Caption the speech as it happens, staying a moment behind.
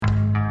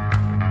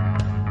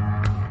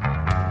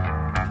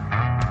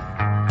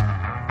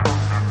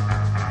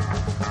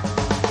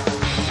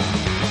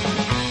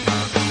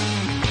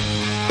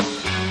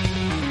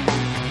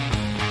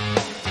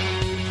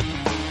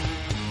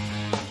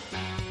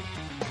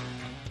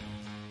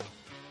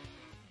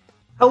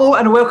Hello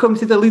and welcome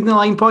to the Leading the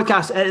Line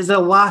podcast. It is the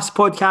last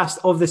podcast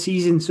of the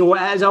season, so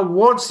it is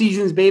award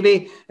seasons,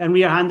 baby, and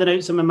we are handing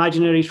out some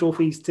imaginary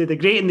trophies to the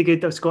great and the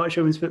good of Scottish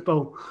women's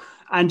football.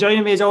 And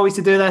joining me as always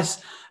to do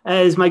this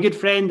is my good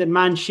friend and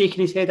man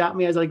shaking his head at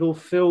me as I go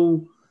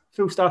full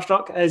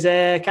starstruck is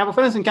Campbell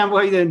Finlayson. Campbell,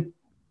 how you doing?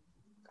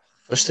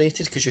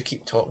 Frustrated because you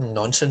keep talking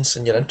nonsense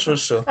in your intros,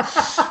 so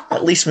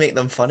at least make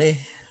them funny.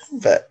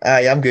 But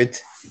I'm good.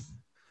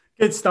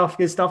 Good stuff.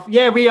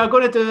 Yeah, we are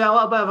going to do a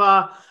little bit of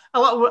a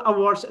little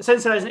awards.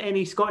 Since there isn't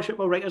any Scottish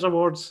Football Writers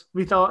Awards,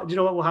 we thought, do you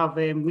know what, we'll have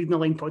Leading the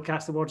Line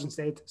podcast awards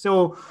instead.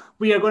 So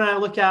we are going to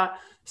look at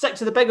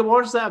 6 of the big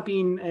awards that have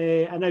been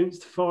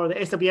announced for the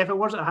SWF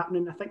Awards that are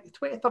happening, I think, the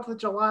 23rd of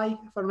July,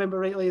 if I remember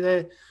rightly.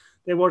 The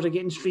awards are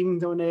getting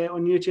streamed on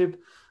YouTube.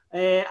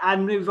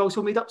 And we've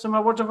also made up some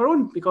awards of our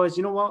own because,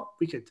 you know what,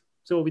 we could.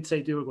 So we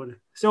decided we were going to.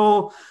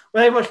 So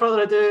without much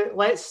further ado,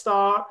 let's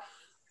start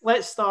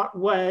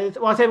with,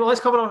 well, I'll tell you what, let's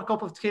cover a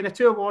couple of kind of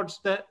 2 awards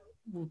that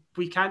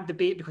we can't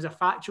debate because they're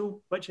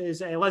factual, which is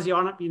Lizzie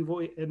Arnott being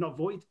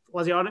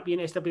Lizzie Arnott being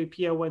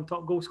SWPL 1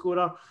 top goal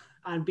scorer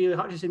and Bailey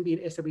Hutchison being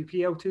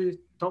SWPL 2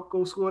 top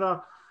goal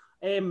scorer.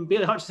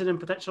 Bailey Hutchison in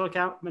particular,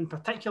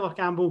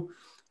 Campbell,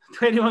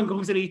 21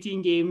 goals in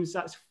 18 games.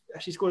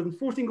 She scored in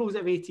 14 games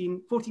out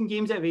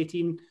of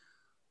 18,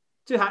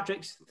 2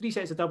 hat-tricks, 3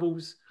 sets of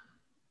doubles.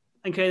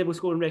 Incredible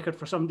scoring record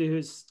for somebody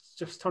who's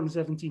just turned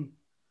 17.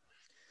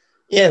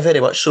 Yeah, very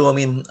much so. I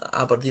mean,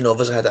 Aberdeen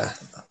obviously had a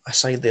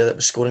side there that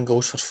was scoring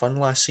goals for fun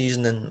last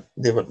season, and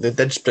they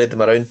did spread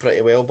them around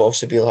pretty well. But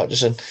obviously, Bailey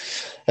Hutchison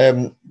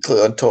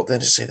clearly on top.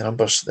 Then to say the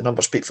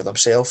numbers speak for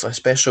themselves,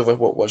 especially with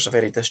what was a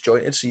very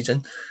disjointed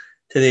season.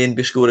 To then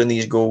be scoring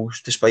these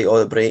goals despite all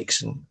the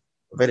breaks and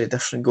very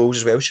different goals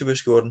as well. She was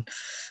scoring.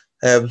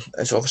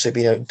 It's obviously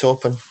been out on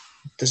top and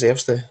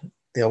deserves the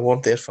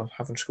award there for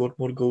having scored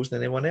more goals than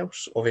anyone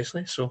else,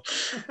 obviously. So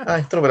I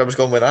don't know where I was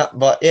going with that,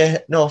 but yeah,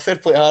 no, fair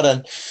play to her,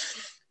 and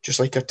just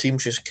like her team,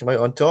 she's come out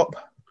on top.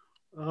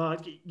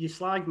 You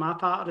slagged my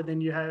part and then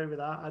you hit with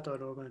that. I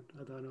don't know, man.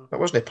 I don't know. That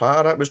wasn't a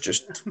part, that was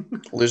just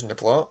losing the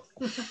plot.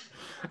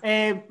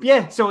 And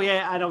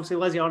obviously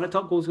Lizzie Arnott,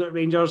 top goal scorer at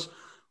Rangers.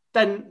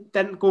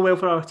 Didn't go well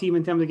for our team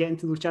in terms of getting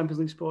to those Champions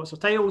League spots or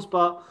titles,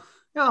 but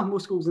yeah,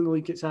 most goals in the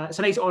league. It's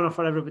a nice honour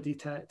for everybody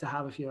to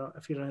have if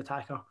you're an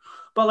attacker.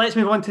 But let's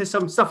move on to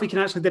some stuff we can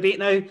actually debate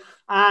now.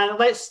 And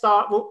let's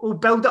start. We'll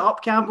build it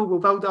up, Campbell. We'll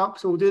build it up.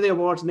 So we'll do the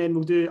awards and then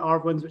we'll do our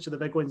ones, which are the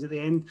big ones at the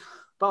end.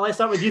 But let's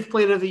start with Youth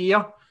Player of the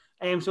Year.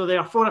 So there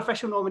are 4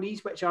 official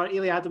nominees, which are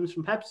Ailey Adams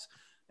from Hibs,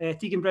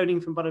 Tegan Browning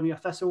from Boroughmuir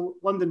Thistle,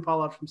 London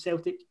Pollard from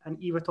Celtic, and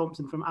Eva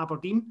Thompson from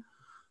Aberdeen.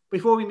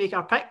 Before we make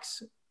our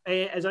picks,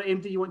 is there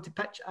anybody you want to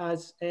pitch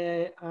as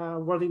a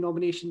worthy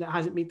nomination that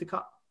hasn't made the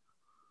cut?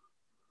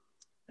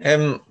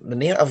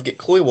 I've got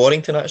Chloe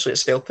Warrington actually at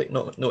Celtic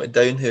noted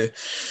down, who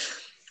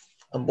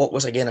what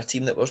was again a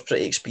team that was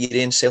pretty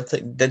experienced.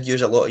 Celtic did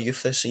use a lot of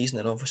youth this season,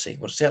 and obviously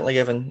we're certainly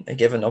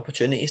given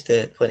opportunities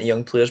to plenty of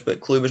young players. But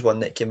Chloe was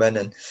one that came in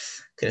and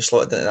kind of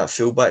slotted into that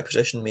fullback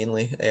position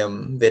mainly,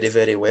 very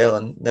very well,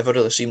 and never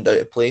really seemed out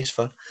of place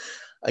for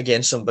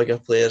against some bigger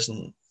players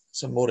and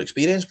some more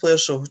experienced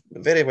players. So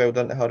very well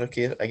done to her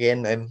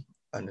again.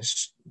 And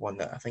it's one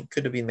that I think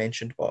could have been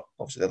mentioned, but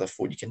obviously the other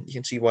 4 you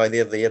can see why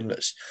they're there, and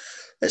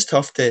it's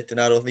tough to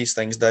narrow these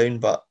things down.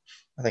 But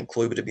I think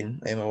Chloe would have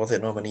been a worthy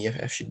nominee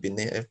if she'd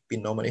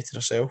been nominated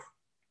herself.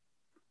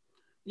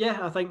 Yeah,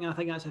 I think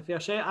that's a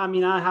fair shout. I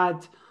mean, I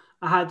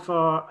had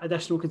for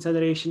additional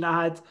consideration,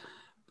 the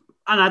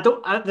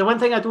one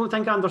thing I don't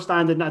think I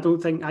understand, and I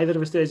don't think either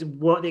of us do, is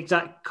what the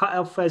exact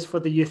cut-off is for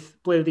the Youth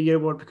Player of the Year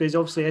award, because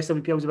obviously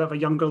SWPL is a bit of a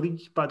younger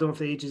league, but I don't know if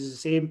the age is the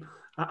same.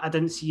 I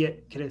didn't see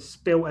it kind of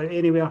spelled out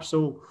anywhere,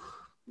 so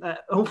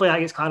hopefully that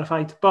gets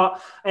clarified.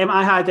 But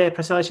I had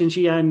Priscilla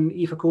Chinchilla and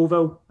Aoife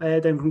Colville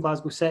down from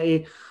Glasgow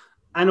City.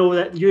 I know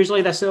that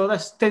usually this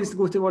tends to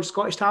go towards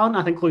Scottish talent.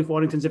 I think Chloe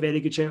Warrington's a very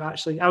good shout,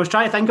 actually. I was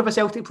trying to think of a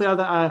Celtic player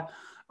that I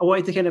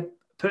wanted to kind of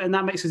put in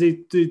that mix, because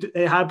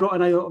they had brought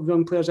in a lot of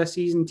young players this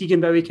season.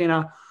 Tegan Bowie kind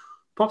of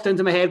popped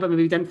into my head, but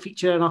maybe didn't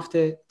feature enough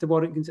to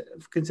warrant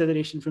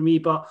consideration for me.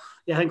 But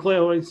yeah, I think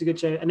Chloe Warrington's a good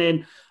shout. And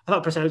then I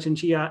thought Priscilla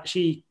Chinchilla,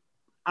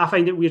 I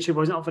find it weird she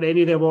wasn't up for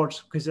any of the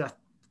awards, because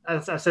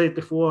as I said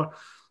before,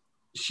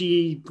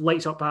 she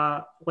lights up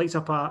a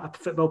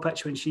football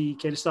pitch when she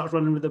kind of starts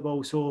running with the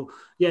ball. So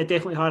yeah,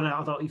 definitely her. And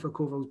I thought Aoife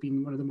Colville's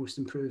been one of the most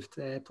improved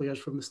players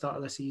from the start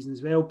of the season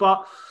as well.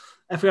 But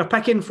if we are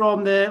picking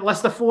from the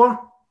list of 4,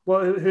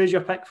 who's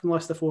your pick from the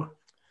list of 4?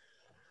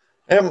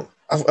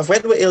 I've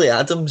went with Ailey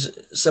Adams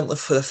simply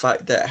for the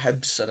fact that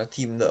Hibs are a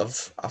team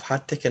that I've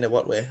had to kind of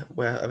work with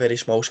a very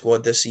small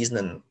squad this season,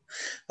 and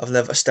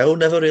I've still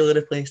never really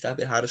replaced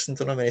Abby Harrison. I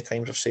don't know how many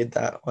times I've said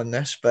that on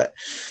this, but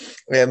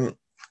Ailey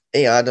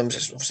Adams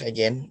is obviously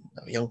again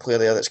a young player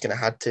there that's kind of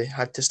had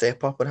to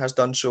step up and has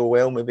done so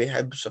well. Maybe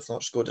Hibs have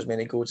not scored as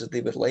many goals as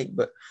they would like,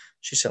 but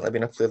she's certainly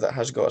been a player that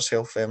has got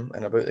herself in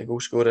about the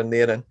goal scoring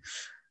there, and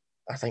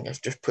I think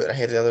I've just put her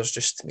ahead of the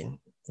others.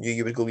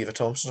 You would go Eva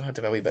Thompson. I had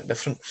to be a wee bit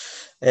different.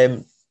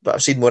 But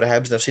I've seen more of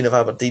Hibs than I've seen of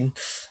Aberdeen.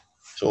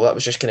 So that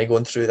was just kind of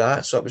going through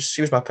that. So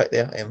she was my pick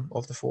there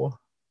of the four.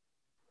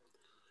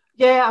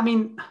 Yeah, I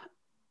mean,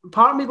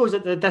 part of me goes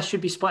that this should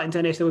be split into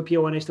an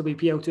SWPL and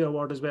SWPL2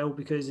 award as well,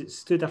 because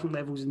it's two different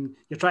levels and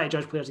you're trying to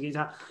judge players against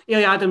that.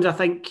 Ailey Adams, I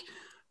think,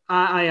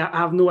 I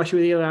have no issue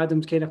with Ailey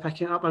Adams kind of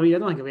picking it up. I mean, I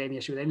don't think I have any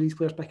issue with any of these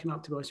players picking it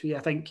up, to be honest with you.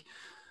 I think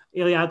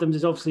Ailey Adams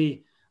has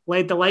obviously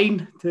led the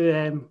line,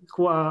 to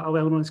quote a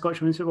well-known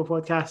Scottish Women's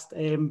Football podcast,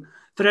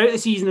 throughout the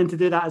season, and to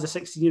do that as a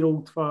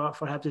 16-year-old for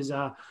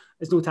Hibs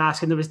is no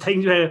task. And there was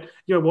times where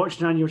you're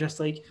watching her and you're just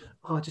like,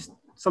 oh, just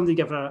somebody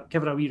give her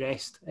a wee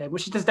rest,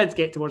 which she just did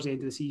get towards the end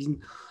of the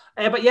season.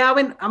 But yeah, I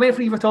went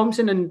for Eva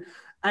Thompson, and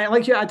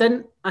I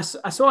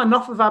saw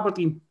enough of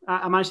Aberdeen.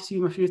 I managed to see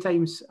them a few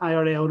times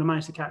IRL, and I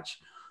managed to catch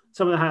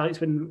some of the highlights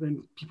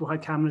when people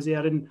had cameras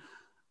there. And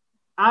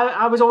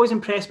I was always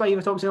impressed by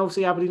Eva Thompson.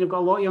 Obviously, Aberdeen have got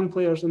a lot of young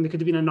players, and there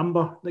could have been a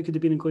number that could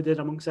have been included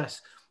amongst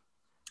this.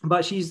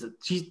 But she's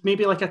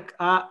maybe like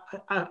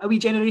a wee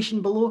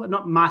generation below,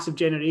 not massive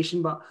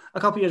generation, but a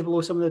couple of years below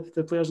some of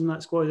the players in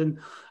that squad. And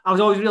I was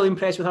always really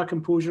impressed with her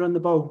composure on the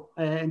ball,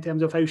 in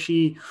terms of how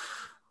she,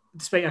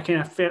 despite a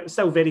kind of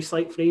still very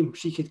slight frame,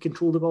 she could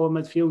control the ball in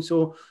midfield.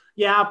 So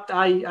yeah,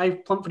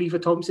 I plumped for Eva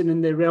Thompson in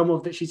the realm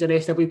of that she's an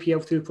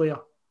SWPL2 player.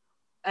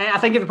 I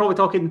think if you're probably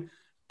talking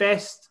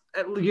best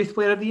youth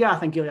player of the year, I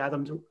think Ailey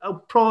Adams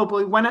will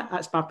probably win it.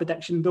 That's my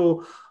prediction,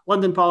 though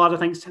London Pollard, I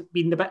think, has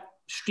been a bit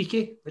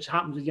streaky, which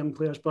happens with young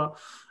players, but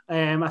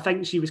I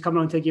think she was coming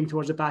onto the game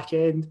towards the back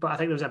end, but I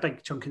think there was a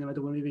big chunk in the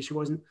middle where maybe she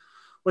wasn't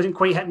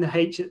quite hitting the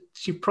height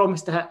she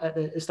promised to hit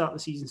at the start of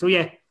the season. So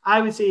yeah, I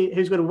would say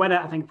who's going to win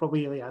it, I think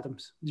probably Ailey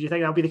Adams. Do you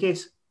think that'll be the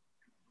case?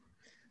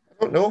 I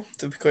don't know,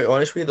 to be quite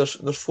honest with you.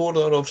 There's four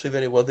that are obviously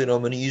very worthy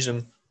nominees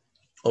and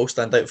all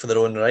stand out for their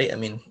own right. I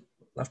mean,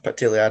 I've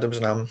picked Ailey Adams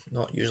and I'm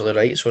not usually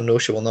right, so no,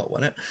 she will not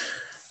win it.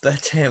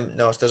 But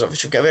no,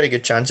 she's got a very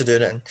good chance of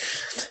doing it, and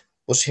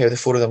we'll see how the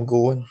four of them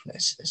go. And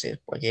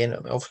again,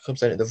 it often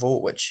comes down to the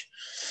vote, which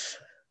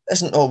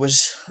isn't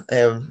always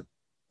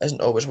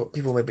what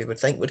people maybe would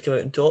think would come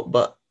out on top.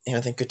 But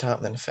I think could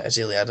happen. If it is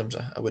Ailey Adams,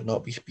 I would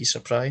not be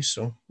surprised.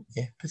 So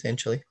yeah,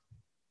 potentially.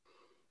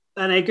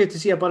 And good to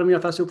see a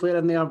Boroughmuir Thistle player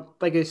in their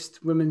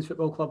biggest women's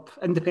football club,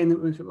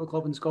 independent women's football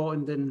club in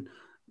Scotland, and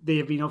they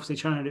have been obviously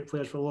churning out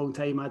players for a long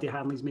time. Addie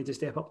Hanley's made the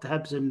step up to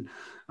Hibs, and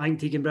I think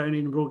Tegan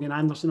Browning and Brogan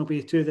Anderson will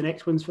be two of the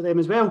next ones for them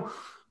as well.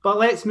 But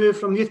let's move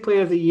from Youth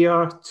Player of the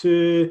Year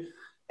to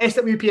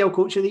SWPL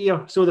Coach of the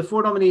Year. So the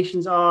four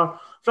nominations are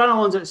Fran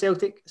Alonso at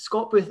Celtic,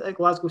 Scott Booth at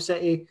Glasgow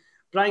City,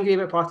 Brian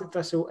Grave at Partick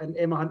Thistle, and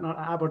Emma Hunter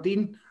at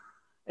Aberdeen.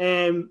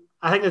 I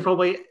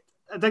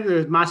think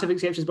there's massive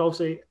exceptions, but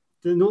obviously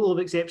the notable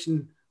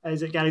exception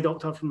is that Gary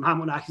Doctor from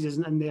Hamilton Accies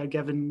isn't in there,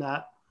 given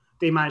that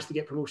they managed to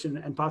get promotion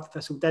and Partick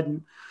Thistle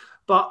didn't.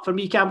 But for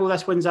me, Campbell,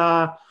 this one's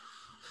a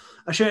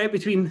shout out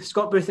between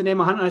Scott Booth and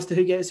Emma Hunter as to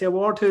who gets the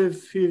award. Who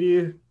have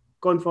you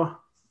gone for?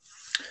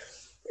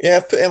 Yeah,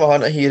 I've put Emma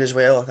Hunter here as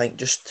well. I think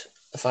just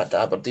the fact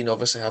that Aberdeen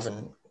obviously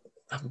haven't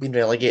been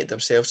relegated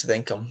themselves to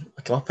then come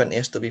up into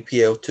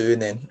SWPL2,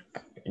 and then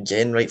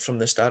again right from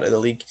the start of the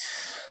league,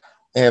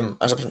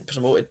 as a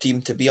promoted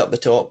team, to be up the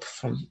top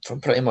from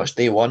pretty much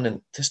day one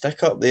and to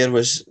stick up there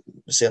was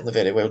certainly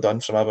very well done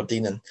from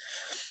Aberdeen. And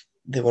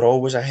they were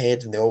always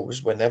ahead, and they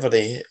always, whenever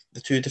the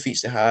two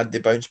defeats they had, they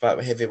bounced back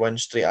with heavy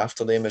wins straight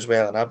after them as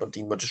well. And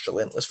Aberdeen were just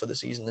relentless for the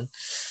season and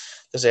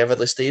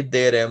deservedly stayed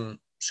there.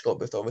 Scott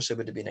Booth obviously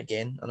would have been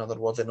again another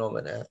worthy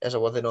nominee,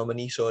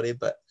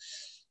 but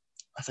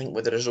I think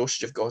with the resources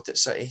you've got at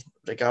City,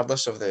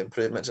 regardless of the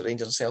improvements at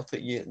Rangers and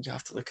Celtic, you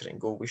have to look at it and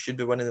go, we should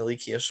be winning the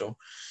league here. So,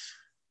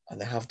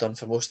 and they have done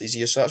for most of these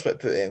years. So that's what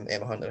put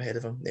Emma Hunter ahead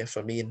of him there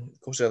for me. And of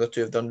course the other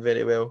two have done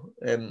very well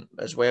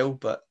as well.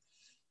 But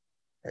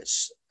I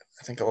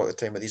think a lot of the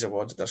time with these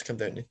awards, it does come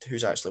down to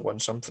who's actually won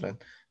something,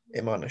 and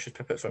Emma Hunter should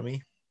pip it for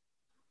me.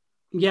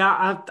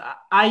 Yeah,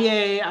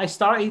 I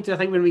started, I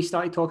think when we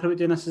started talking about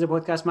doing this as a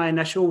podcast, my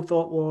initial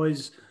thought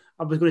was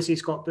I was going to say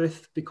Scott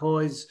Booth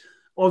because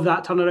of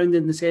that turnaround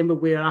in December,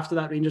 where after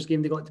that Rangers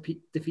game they got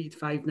defeated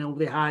 5-0.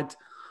 They had,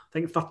 I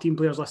think, 13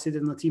 players listed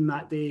in the team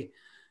that day.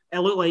 It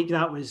looked like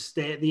that was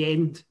the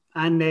end.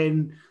 And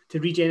then to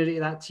regenerate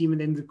that team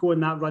and then to go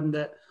on that run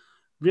that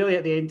really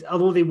at the end,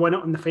 although they won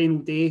it on the final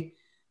day,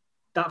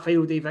 that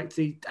final day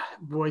victory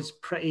was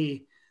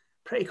pretty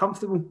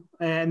comfortable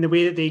in the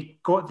way that they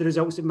got the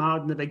results that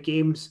mattered in the big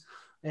games.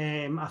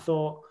 I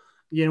thought,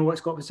 what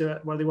Scott was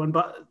where they won.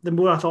 But the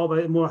more I thought about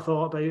it, the more I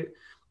thought about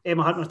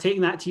Emma Hunter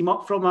taking that team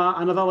up from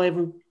another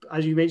level,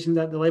 as you mentioned,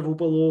 at the level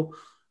below,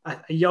 a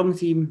young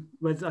team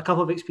with a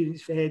couple of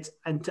experienced heads,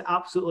 and to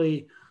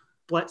absolutely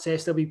blitz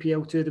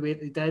SWPL2 the way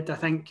that they did. I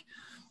think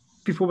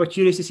people were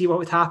curious to see what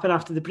would happen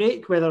after the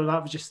break, whether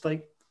that was just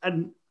like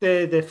and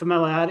the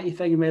familiarity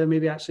thing, and whether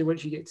maybe actually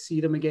once you get to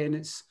see them again,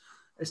 it's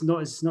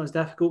not as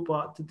difficult.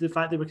 But the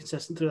fact they were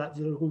consistent through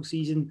the whole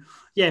season,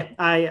 yeah,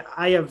 I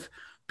have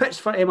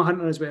pitched for Emma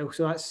Hunter as well,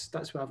 so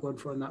that's what I've gone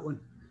for on that one.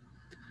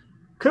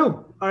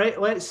 Cool. All right,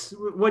 what do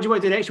you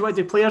want to do next? Do you want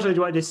to do players or do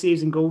you want to do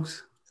saves and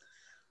goals?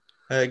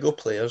 Go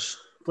players.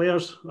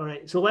 players. All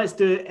right, so let's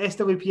do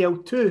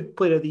SWPL 2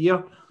 Player of the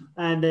Year.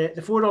 And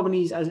the 4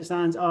 nominees as it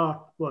stands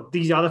are, well,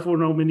 these are the 4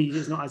 nominees,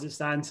 it's not as it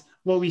stands.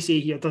 What we say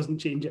here doesn't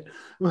change it.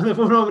 Well, the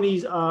 4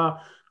 nominees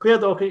are Claire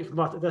Docherty from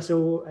Partick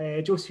Thistle,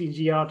 Josephine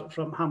Giard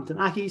from Hamilton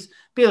Accies,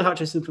 Bailey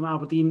Hutchison from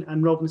Aberdeen,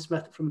 and Robin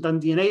Smith from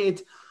Dundee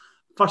United.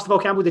 First of all,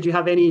 Campbell, did you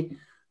have any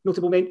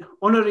notable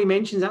honorary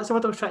mentions? That's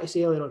what I was trying to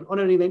say earlier on.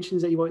 Honorary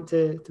mentions that you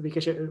wanted to make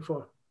a shout out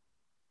for?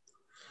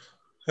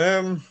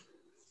 I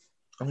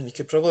mean, you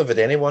could probably have had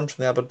anyone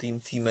from the Aberdeen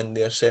team in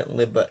there,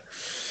 certainly, but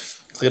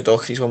Claire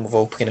Docherty's one we've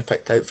all kind of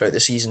picked out throughout the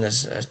season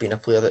has been a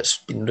player that's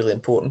been really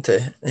important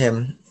to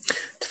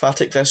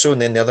Partick Thistle,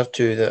 and then the other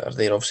 2 that are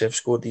there obviously have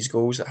scored these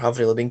goals that have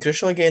really been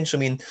crucial again. So, I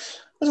mean,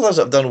 there's others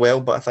that have done well,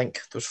 but I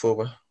think those 4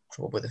 were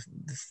probably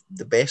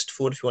the best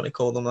 4, if you want to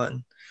call them that.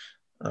 And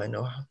I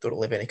know I don't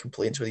really have any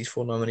complaints with these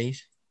 4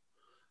 nominees.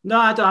 No,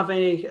 I don't have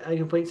any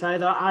complaints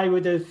either. I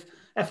would have,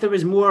 if there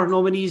was more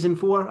nominees than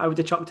 4, I would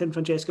have chucked in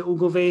Francesca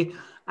Ogilvie.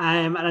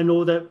 And I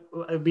know that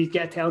we'd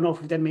get a telling off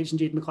if we didn't mention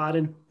Jade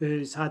McLaren,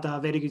 who's had a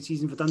very good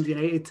season for Dundee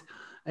United.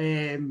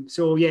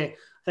 So, yeah, I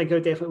think I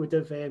definitely would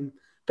have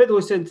put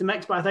those 2 into the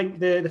mix. But I think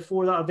the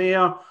 4 that are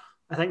there,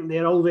 I think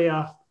they're all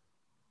there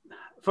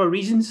for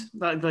reasons.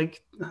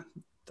 Like,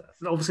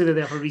 obviously they're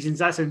there for reasons.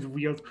 That sounds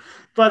weird.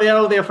 But they're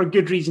all there for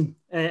good reason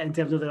in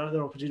terms of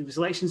their opportunity for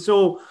selection.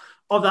 So,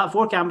 of that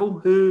 4, Campbell,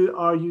 who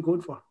are you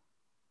going for?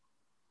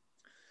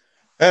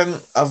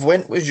 I've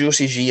went with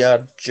Josie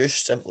Giard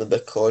just simply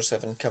because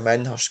having come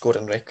in, her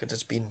scoring record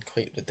has been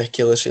quite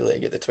ridiculous. Really, to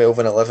get the 12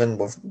 and 11,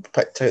 we've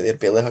picked out there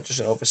Bailey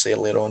Hutchison obviously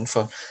earlier on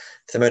for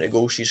the amount of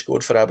goals she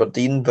scored for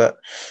Aberdeen, but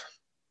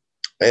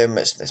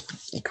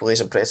it's equally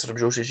as impressive from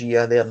Josie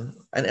Giard there and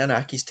an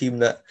Accies team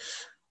that,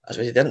 as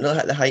we didn't really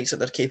hit the heights that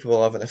they're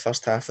capable of in the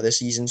first half of the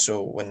season.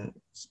 So when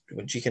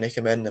she kind of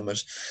came in, there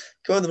was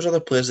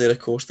other players there, of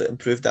course, that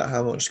improved that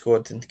Hamilton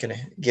squad and kind of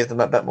gave them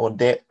a bit more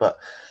depth. But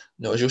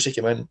no, Josie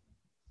came in,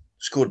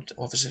 scored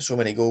obviously so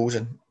many goals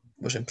and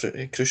was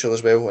crucial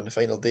as well on the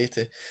final day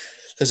to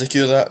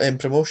secure that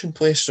promotion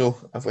place.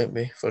 So I've went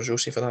for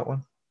Josie for that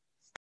one.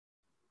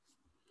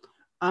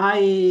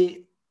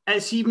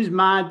 It seems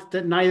mad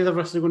that neither of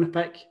us are going to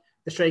pick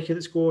the striker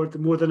that scored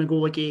more than a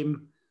goal a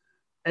game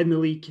in the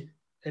league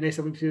in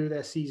SWPL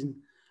this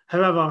season.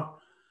 However,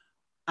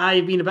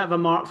 I've been a bit of a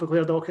mark for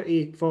Claire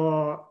Docherty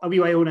for a wee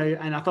while now,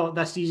 and I thought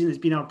this season has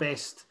been our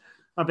best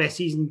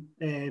season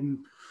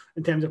in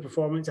terms of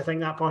performance. I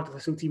think that Partick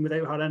Thistle team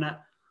without her in it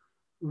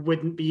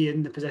wouldn't be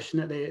in the position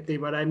that they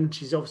were in.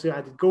 She's obviously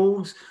added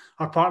goals.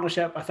 Her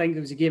partnership, I think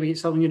it was a game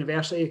against Southern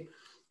University,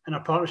 and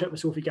her partnership with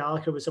Sophie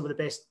Gallagher was some of the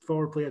best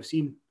forward play I've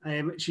seen.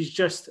 She's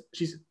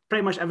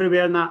pretty much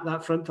everywhere in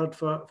that front third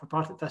for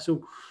Partick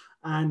Thistle.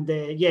 And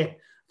I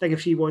think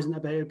if she wasn't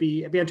about, it'd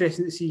be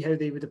interesting to see how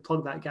they would have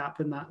plugged that gap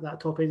in that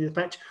top end of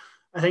the pitch.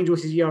 I think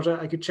Josie Giard's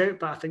a good shout,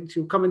 but I think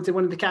she'll come into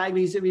one of the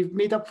categories that we've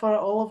made up for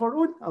all of our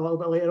own a little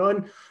bit later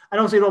on.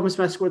 And also Robin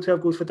Smith scored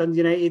 12 goals for Dundee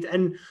United.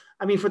 And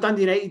I mean, for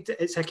Dundee United,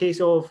 it's a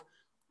case of,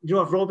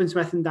 if Robin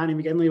Smith and Danny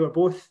McGinley were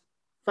both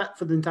fit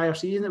for the entire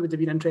season, it would have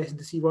been interesting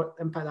to see what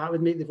impact that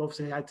would make. They've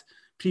obviously had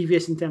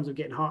previous in terms of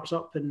getting hearts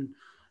up, and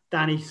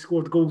Danny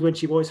scored goals when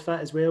she was fit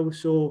as well.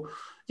 So,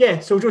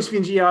 so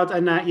Josephine Giard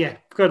and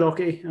Claire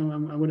Docherty.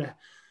 I'm going to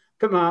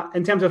put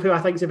in terms of who I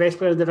think is the best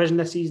player in the division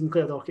this season,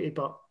 Claire Docherty,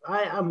 but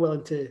I'm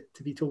willing to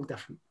be told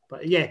different.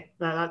 But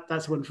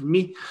that's one from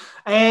me.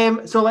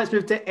 So let's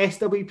move to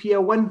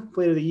SWPL 1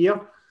 Player of the Year.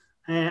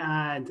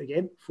 And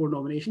again, 4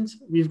 nominations.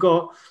 We've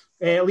got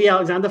Leah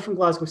Alexander from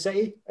Glasgow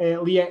City,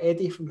 Leah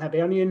Eddy from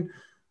Hibernian,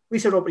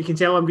 Lisa Robertson, you can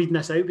tell I'm reading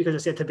this out because I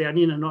said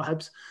Hibernian and not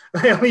Hibs.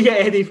 Leah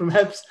Eddy from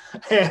Hibs,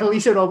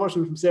 Lisa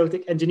Robertson from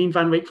Celtic, and Janine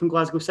Van Wyk from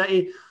Glasgow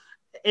City.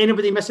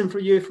 Anybody missing for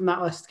you from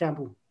that list,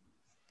 Campbell?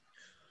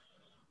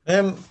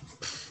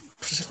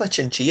 Priscilla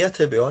Chinchilla,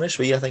 to be honest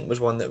with you, I think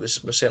was one that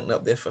was certainly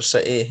up there for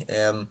City.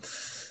 I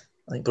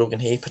think Brogan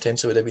Hay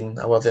potentially would have been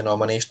a worthy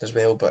nomination as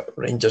well, but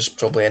Rangers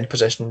probably in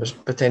position was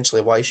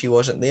potentially why she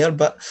wasn't there.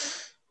 But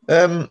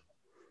I'm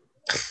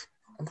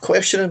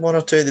questioning one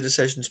or two of the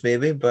decisions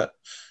maybe, but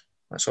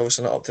that's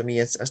obviously not up to me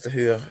as to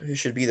who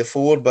should be the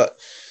 4. But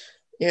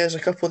yeah, there's a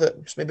couple that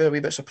maybe a wee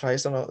bit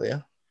surprised they're not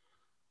there.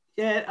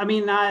 Yeah, I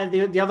mean,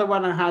 the other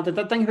one I did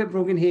think about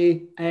Brogan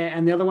Hay,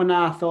 and the other one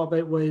I thought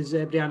about was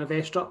Brianna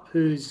Vestrup,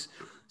 whose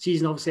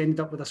season obviously ended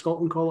up with a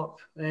Scotland call-up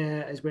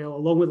as well,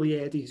 along with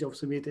Leah Eddy, who's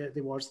obviously made the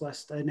awards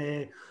list.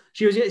 And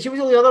she was the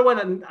only other one,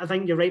 and I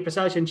think you're right,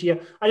 Priscilla Chinchilla.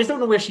 I just don't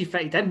know where she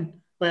fitted in.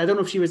 Like, I don't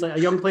know if she was like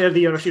a young player of the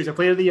year or she was a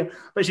player of the year,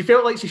 but she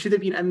felt like she should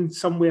have been in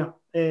somewhere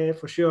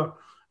for sure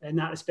in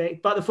that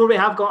respect. But the 4 we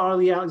have got are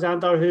Leah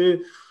Alexander,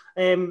 who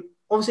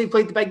obviously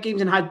played the big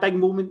games and had big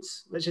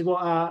moments, which is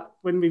what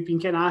when we've been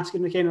kind of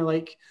asking the kind of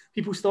like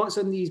people's thoughts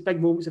on these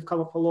big moments have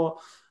come up a lot.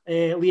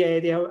 Leah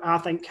Eddy, I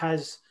think,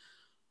 has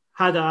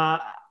had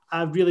a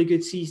really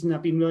good season.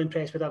 I've been really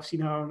impressed with. I've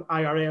seen her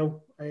IRL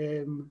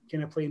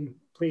kind of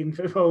playing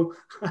football,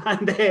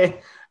 and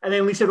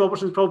then Lisa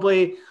Robertson's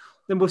probably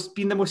the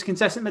most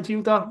consistent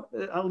midfielder,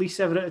 at least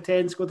 7 out of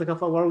 10, scored a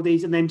couple of World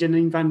Days, and then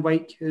Janine Van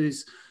Wyk,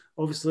 who's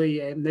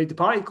obviously now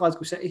departed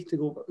Glasgow City to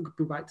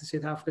go back to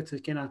South Africa to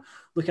kind of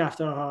look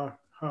after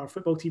her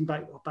football team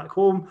back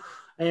home,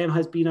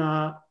 has been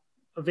a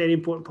very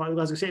important part of the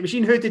Glasgow City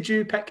machine. Who did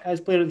you pick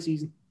as player of the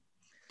season?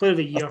 Player of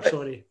the year,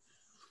 sorry.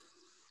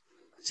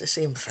 It's the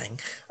same thing.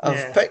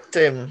 I've picked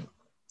Janine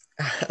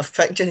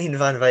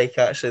Van Wyk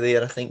actually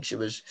there. I think she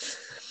was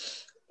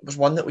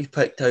one that we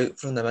picked out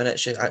from the minute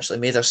she actually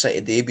made her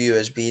City debut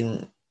as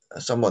being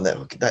someone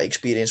that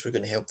experience were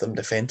going to help them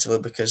defensively,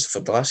 because for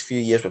the last few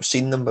years we've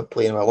seen them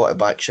playing with a lot of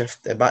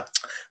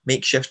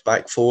makeshift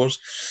back fours.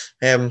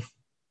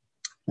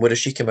 Whereas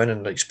she came in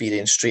and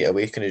experience straight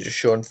away, kind of just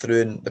shone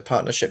through, and the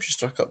partnership she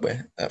struck up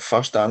with at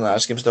first Anna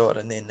Asgrimsdottir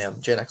and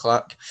then Jenna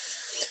Clark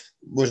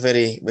was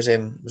very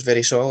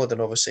solid,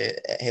 and obviously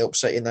it helped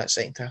City in that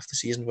second half of the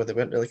season where they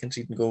weren't really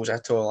conceding goals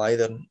at all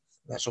either, and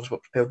that's also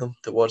what propelled them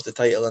towards the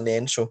title in the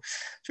end. So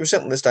she was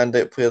certainly the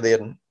standout player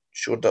there and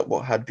showed up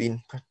what had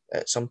been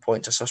at some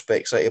point a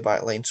suspect City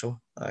backline. So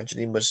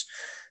Janine was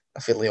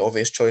a fairly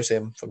obvious choice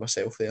for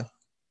myself there.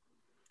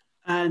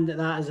 And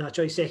that is a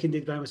choice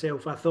seconded by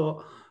myself. I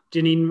thought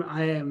Janine,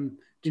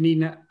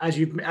 I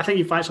think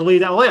you've actually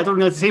laid it all out. I don't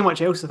know to say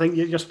much else. I think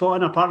you're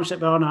spotting a partnership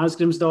with Anna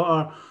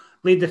Asgrimsdottir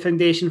laid the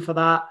foundation for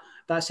that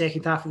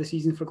second half of the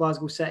season for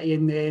Glasgow City,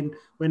 and then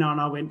when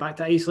Anna went back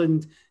to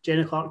Iceland,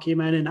 Jenna Clark came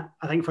in, and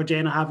I think for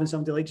Jenna, having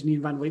somebody like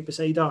Janine Van Wyk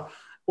beside her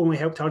only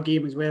helped her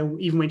game as well,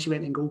 even when she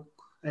went in goal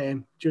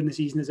during the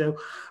season as well.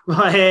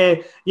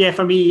 But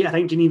for me, I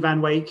think Janine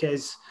Van Wyk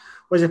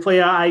was a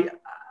player.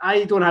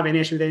 I don't have any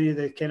issue with any of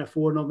the kind of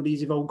four nominees.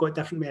 They've all got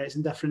different merits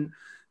and different.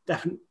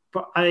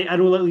 But I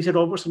know that Lisa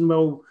Robertson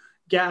will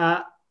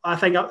I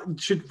think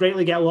should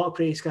rightly get a lot of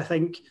praise. Cause I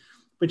think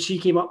when she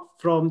came up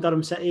from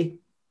Durham City,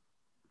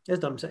 when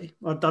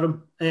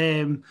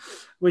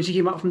she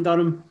came up from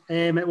Durham,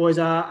 it was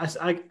a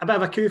bit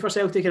of a coup for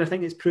Celtic, and I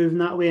think it's proven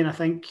that way. And I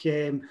think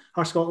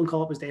her Scotland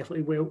call-up was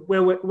definitely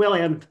well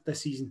earned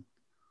this season.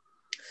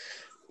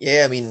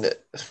 Yeah, I mean,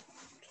 it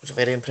was a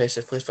very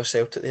impressive place for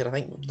Celtic there. I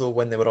think though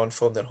when they were on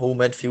form, their whole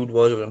midfield we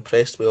were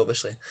impressed with.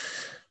 Obviously,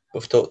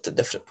 we've talked at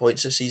different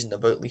points this season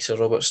about Lisa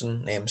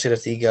Robertson, Sarah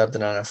Teagard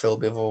and Anna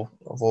Philby have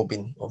all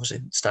been obviously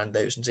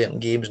standouts in certain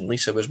games, and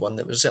Lisa was one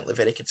that was certainly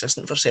very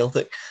consistent for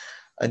Celtic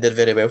and did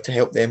very well to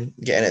help them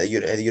get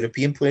into the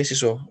European places.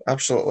 So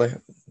absolutely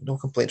no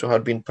complaints with her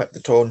being picked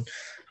at all.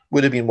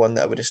 Would have been one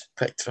that I would have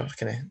picked for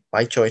kind of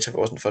my choice if it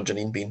wasn't for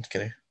Janine being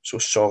kind of so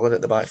solid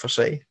at the back for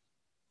City.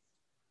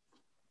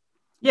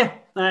 Yeah,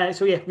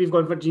 we've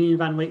gone for Janine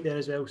Van Wyk there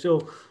as well.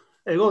 So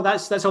there you go.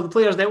 That's all the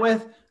players dealt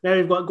with. Now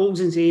we've got goals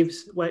and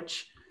saves,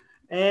 which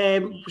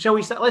shall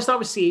we start? Let's start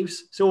with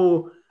saves.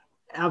 So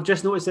I've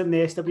just noticed that in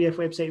the SWF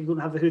website we don't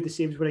have who the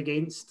saves were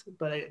against,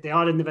 but they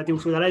are in the video.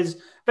 So there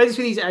is videos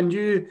for these, and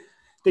you,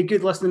 the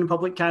good listening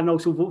public, can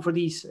also vote for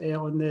these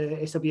on the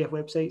SWF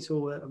website.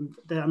 So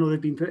I know they've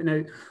been putting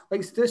out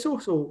links to do so.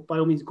 So by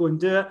all means, go and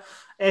do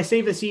it.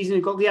 Save the season.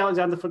 We've got Lee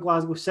Alexander for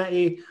Glasgow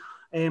City,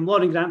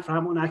 Lauren Grant for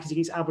Hamilton Accies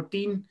against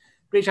Aberdeen,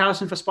 Rachel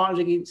Harrison for Spartans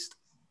against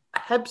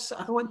Hibs,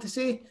 I want to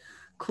say.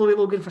 Chloe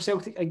Logan for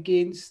Celtic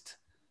against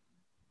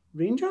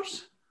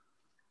Rangers.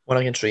 One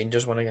against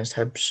Rangers, one against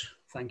Hibs.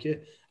 Thank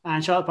you.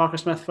 And Charlotte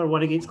Parker-Smith for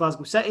one against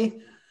Glasgow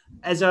City.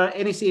 Is there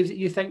any saves that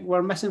you think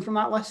were missing from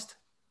that list?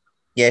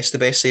 Yes, the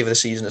best save of the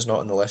season is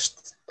not on the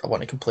list. I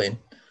want to complain.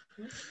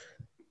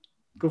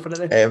 Go for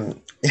it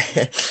then.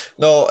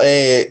 No,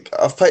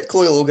 I've picked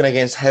Chloe Logan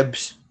against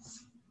Hibs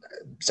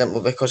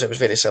simply because it was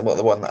very similar to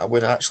the one that I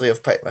would actually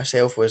have picked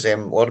myself was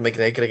Lauren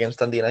McGregor against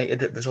Dundee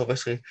United. It was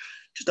obviously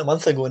just a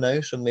month ago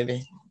now, so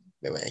maybe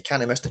I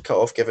kind of missed the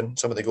cut-off given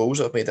some of the goals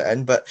that have made it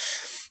in, but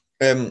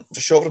for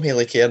shot from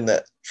Hayley Cairn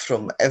that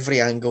from every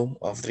angle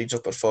of the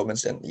regional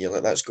performance, and you're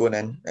like, that's going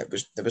in. It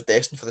was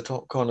destined for the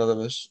top corner. There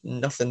was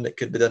nothing that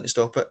could be done to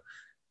stop it.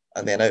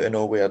 And then out of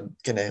nowhere,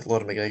 kind of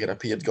Lauren McGregor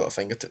appeared, got a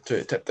finger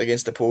tipped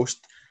against the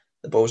post.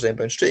 The ball's then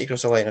bounced straight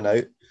across the line and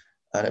out.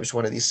 And it was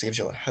one of these saves.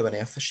 You're like, how on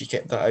earth has she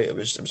kept that out? It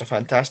was a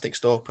fantastic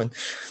stop, and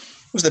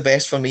it was the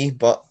best for me.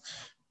 But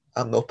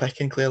I'm not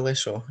picking clearly,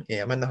 so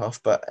yeah, I'm in the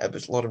huff. But it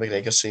was Lauren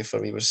McGregor's save for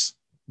me was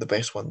the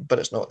best one, but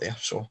it's not there,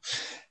 so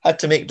had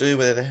to make do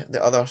with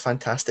the other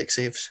fantastic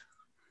saves.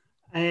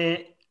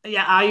 The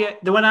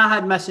one I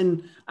had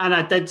missing, and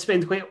I did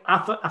spend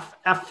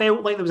I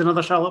felt like there was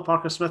another Charlotte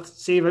Parker-Smith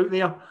save out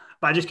there,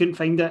 but I just couldn't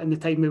find it in the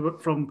time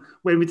from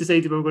when we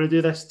decided we were going to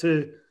do this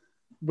to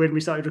when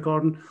we started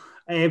recording.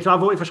 So I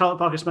voted for Charlotte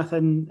Parker-Smith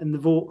in the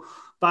vote,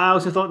 but I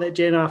also thought that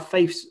Jenna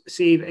Fife's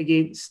save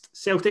against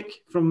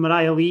Celtic from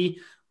Mariah Lee,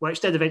 which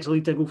did eventually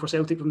lead to a goal for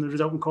Celtic from the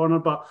resulting corner,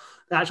 but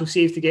the actual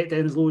save to get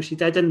down as low as she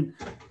did. And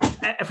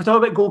if we talk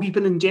about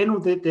goalkeeping in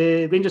general,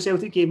 the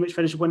Rangers-Celtic game, which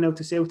finished 1-0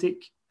 to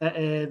Celtic at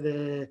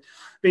the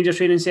Rangers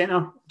Training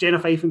Centre, Jenna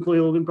Fife and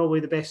Chloe Logan probably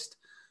the best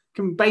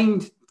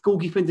combined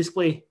goalkeeping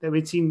display that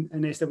we'd seen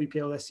in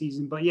SWPL this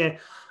season. But yeah,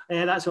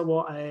 that's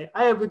what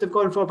I would have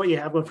gone for. But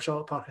yeah, I've gone for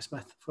Charlotte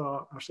Parker-Smith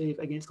for her save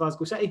against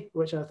Glasgow City,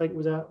 which I think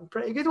was a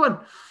pretty good one.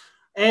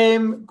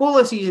 Goal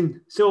of the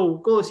season. So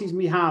goal of the season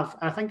we have,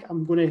 I think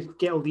I'm going to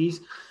get all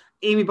these.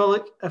 Amy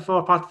Bullock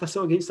for Path of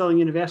Thistle against Stirling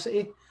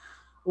University.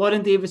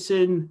 Lauren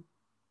Davison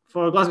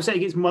for Glasgow City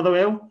against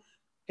Motherwell.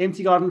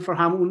 Empty Garden for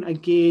Hamilton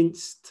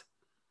against...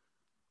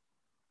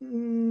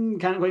 can't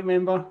quite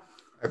remember.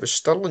 It was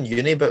Stirling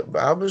Uni, but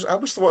I was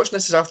watching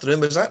this afternoon.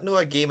 Was that no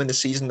a game in the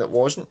season that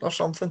wasn't or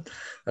something?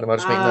 Or am I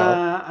just making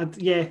that up?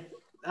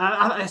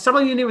 Yeah.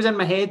 Stirling Uni was in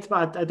my head,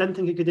 but I didn't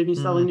think it could have been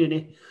Stirling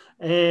Uni.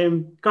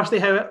 Kirsty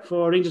Howitt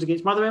for Rangers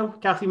against Motherwell.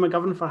 Kathleen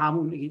McGovern for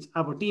Hamilton against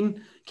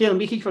Aberdeen. Kaylin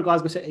Beakey for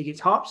Glasgow City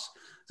against Hearts.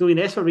 Zoe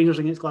Ness for Rangers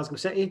against Glasgow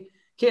City.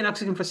 Kate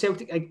Nixon for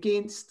Celtic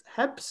against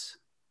Hibs.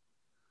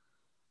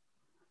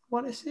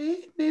 Want to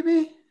say,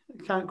 maybe?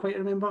 I can't quite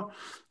remember.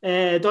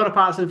 Donna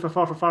Patterson for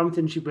Forfar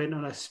Farmington. She went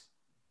on a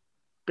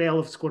spell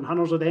of scoring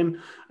hundreds of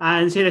them.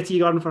 And Sarah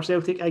Teagarden for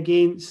Celtic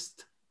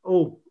against...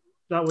 Oh,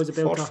 that was a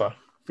belter.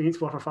 Against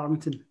Forfar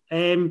Farmington.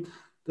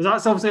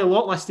 That's obviously a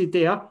lot listed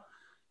there.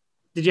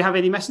 Did you have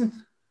any missing?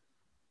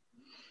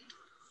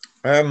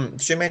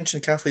 Did you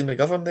mention Kathleen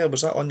McGovern there?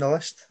 Was that on the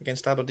list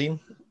against Aberdeen?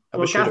 I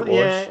was sure it was.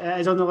 Yeah,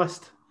 it is on the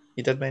list.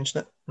 You did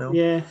mention it? No.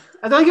 Yeah.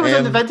 I don't think it was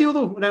on the video,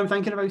 though, when I'm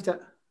thinking about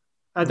it.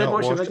 I did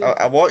watch the video.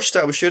 I watched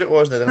it. I was sure it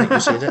was. I didn't think you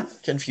said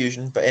it.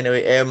 Confusion. But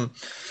anyway, I mean,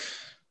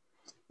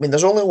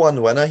 there's only one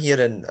winner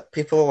here, and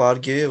people will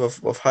argue.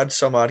 We've had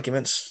some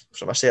arguments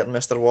from a certain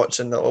Mr.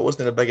 Watson that it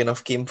wasn't a big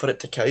enough game for it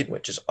to count,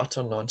 which is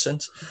utter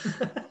nonsense.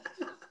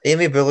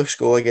 Amy Bullock's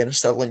goal against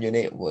Stirling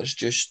Uni was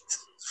just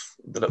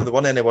the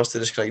one any was to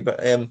describe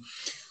it.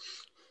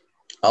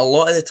 A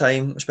lot of the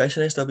time,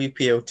 especially in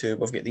SWPL2,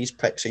 we've got these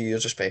pics of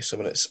years, especially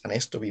when it's an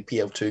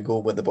SWPL2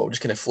 goal where the ball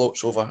just kind of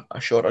floats over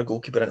a shorter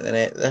goalkeeper into the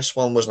net. This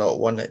one was not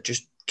one that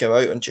just came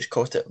out and just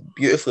caught it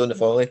beautifully on the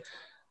volley,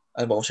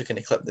 and also kind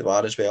of clipped the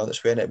bar as well.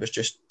 That's when it was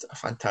just a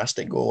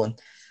fantastic goal. And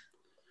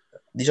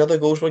these other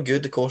goals were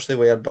good, of course they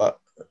were, but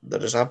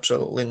there is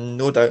absolutely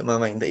no doubt in my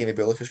mind that Amy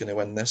Bullock is going to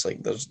win this.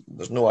 Like, there's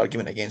no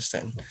argument against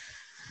it. And,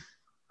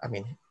 I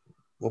mean,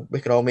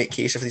 we can all make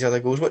case of these other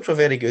goals, which were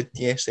very good.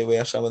 Yes, they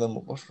were. Some of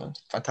them were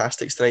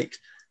fantastic strikes,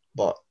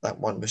 but that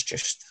one was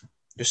just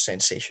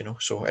sensational.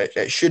 So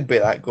it should be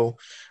that goal,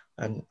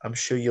 and I'm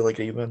sure you'll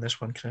agree with me on this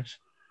one, Chris.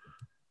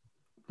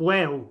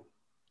 Well,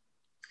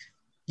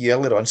 you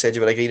earlier on said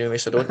you were agreeing with me,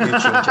 so don't you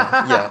change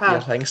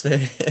your things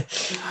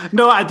now.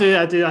 No, I do.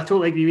 I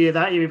totally agree with you.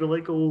 That Amy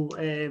Bullock goal.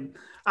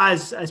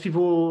 As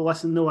people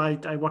listen know,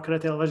 I work on a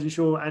television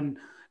show, and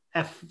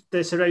if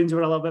the surrounds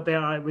were a little bit better,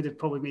 I would have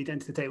probably made it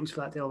into the titles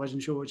for that television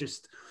show.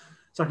 Just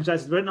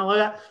circumstances wouldn't allow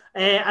that.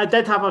 I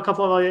did have a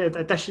couple of other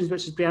additions,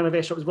 which is Brianna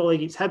Bishop's volley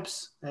against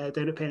Hibs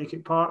down at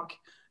Pennycook Park,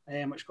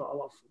 which got a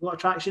lot of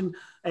traction.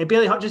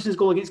 Bailey Hutchinson's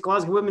goal against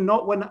Glasgow Women,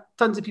 not one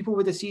tons of people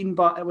would have seen,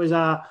 but it was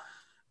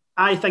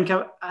I think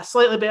a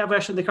slightly better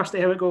version of the Kirsty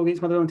Howitt goal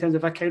against Motherwell in terms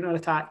of a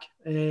counter-attack.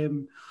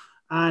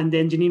 And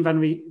then Janine Van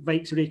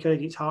Wijk's raker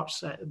against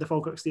Hearts at the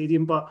Falkirk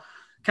Stadium. But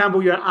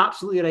Campbell, you're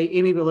absolutely right.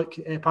 Amy Bullock,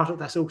 Partick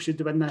Thistle, should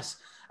win this.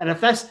 And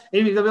if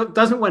Amy Bullock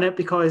doesn't win it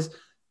because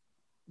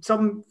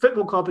some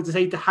football club has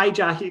decided to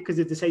hijack it because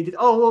they've decided,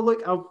 oh, well,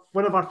 look,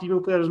 one of our female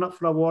players is up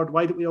for an award.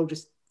 Why don't we all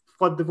just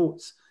flood the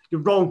votes?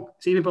 You're wrong.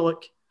 It's Amy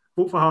Bullock.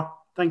 Vote for her.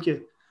 Thank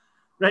you.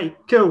 Right,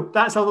 cool.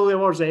 That's all the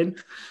awards then.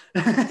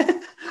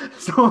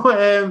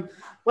 So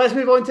let's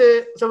move on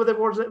to some of the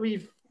awards that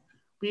we've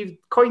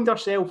coined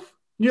ourselves,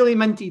 newly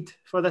minted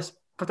for this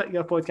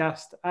particular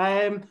podcast.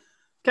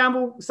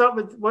 Campbell, start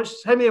with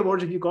how many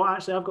awards have you got?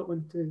 Actually, I've got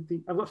 1, 2,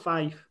 3. I've got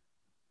 5.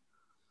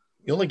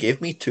 You only gave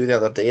me 2 the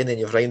other day, and then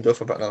you've rhymed off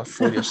about another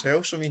 4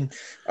 yourself. So I mean,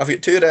 I've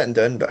got 2 written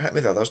down, but hit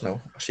me the others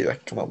now. I'll see what I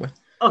can come up with.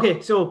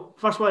 Okay, so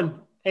first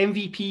one,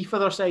 MVP for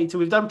their side. So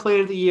we've done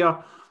Player of the Year,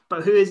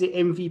 but who is the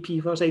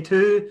MVP for their side?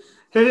 Who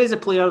is a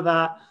player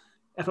that,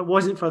 if it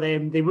wasn't for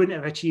them, they wouldn't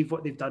have achieved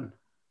what they've done?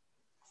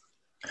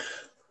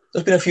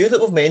 There's been a few that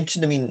we've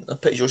mentioned. I mean, I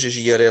put Josh's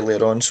year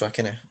earlier on, so I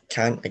kind of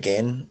can't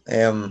again.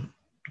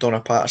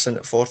 Donna Patterson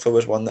at Forfar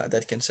was one that I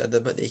did consider,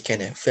 but they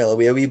kind of fell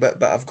away a wee bit.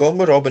 But I've gone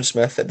with Robin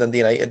Smith at Dundee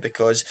United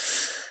because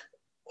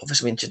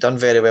obviously, I mean, she's done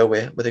very well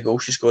with the goal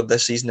she scored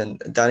this season,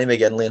 and Danny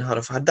McGinley and her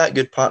have had that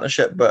good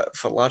partnership. But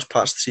for large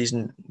parts of the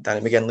season,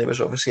 Danny McGinley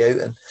was obviously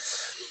out, and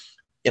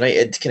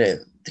United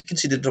they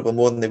conceded probably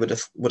more than they would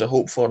have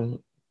hoped for. And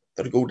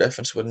their goal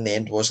difference in the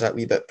end was that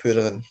wee bit poorer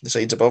than the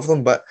sides above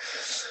them, but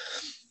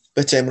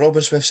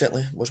Robin Smith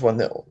certainly was one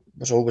that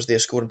was always there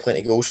scoring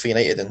plenty of goals for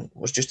United and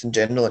was just in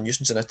general a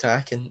nuisance in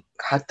attack and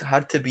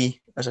had to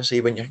be, as I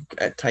say, when you're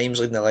at times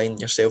leading the line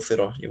yourself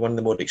there, or you're one of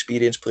the more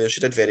experienced players.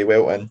 She did very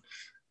well, and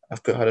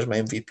I've put her as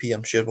my MVP.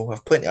 I'm sure we'll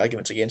have plenty of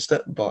arguments against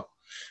it, but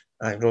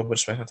Robin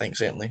Smith, I think,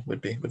 certainly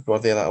would be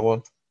worthy of that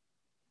award.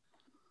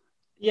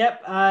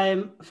 Yep.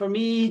 For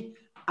me,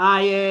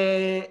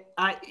 I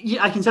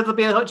consider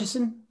Bailey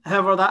Hutchison.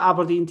 However, that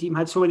Aberdeen team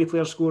had so many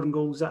players scoring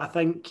goals that I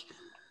think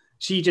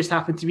she just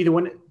happened to be the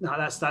one. No,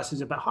 that's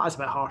a bit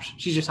harsh.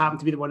 She just happened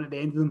to be the one at the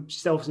end of them. She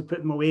still obviously put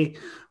them away,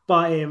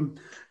 but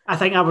I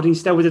think Aberdeen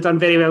still would have done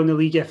very well in the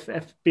league if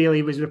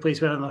Bailey was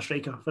replaced with another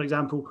striker, for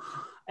example.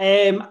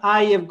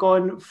 I have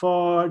gone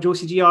for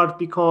Josie Giard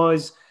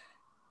because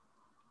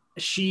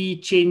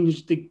she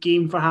changed the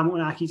game for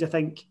Hamilton Accies, I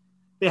think.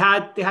 They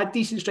had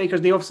decent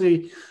strikers. They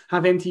obviously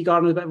have MT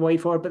Gardner a bit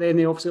wide forward, but then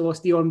they obviously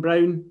lost Dion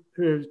Brown,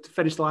 who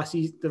finished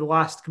the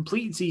last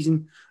completed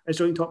season as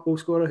joint top goal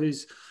scorer,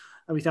 who's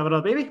we have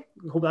another baby.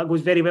 I hope that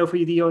goes very well for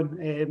you, Dion.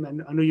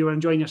 And I know you were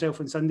enjoying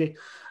yourself on Sunday.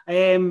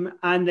 And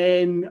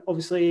then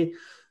obviously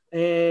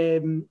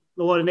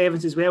Lauren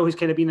Evans as well, who's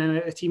kind of been in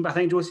a team. But I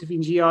think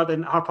Josephine Giard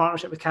and her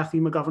partnership with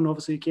Kathleen McGovern,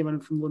 obviously, who came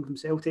in from loan from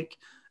Celtic,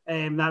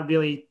 that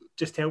really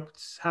just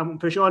helped Hamilton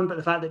push on. But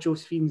the fact that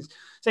Josephine's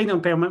signed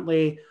on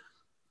permanently,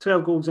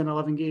 12 goals in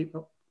 11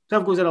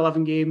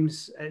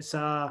 games, it's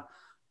more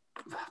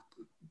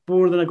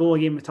than a goal a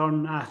game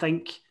return. I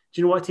think. Do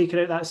you know what? Take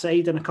her out that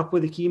side in a couple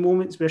of the key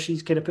moments where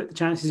she's kind of put the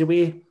chances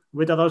away.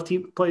 Would other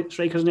team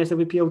strikers in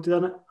SWPL have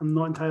done it? I'm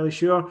not entirely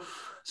sure.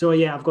 So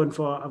yeah, I've gone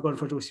for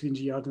Josephine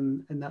Giard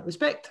in that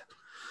respect.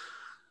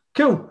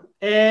 Cool.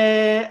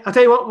 I'll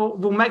tell you what,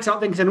 we'll mix up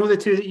things. I know the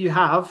two that you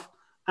have,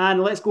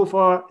 and let's go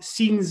for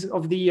scenes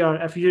of the year.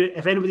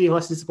 If anybody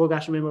listens to the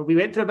podcast, remember we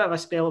went through a bit of a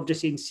spell of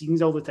just saying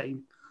scenes all the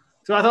time.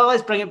 So I thought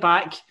let's bring it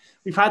back.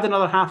 We've had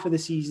another half of the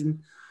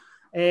season.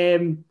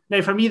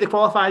 Now, for me, the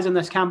qualifiers on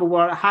this, Campbell,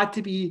 were it had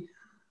to be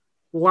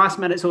last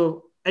minute,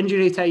 so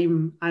injury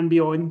time and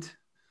beyond,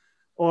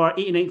 or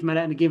 89th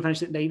minute and the game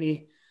finished at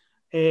 90,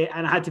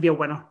 and it had to be a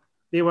winner.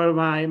 They were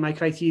my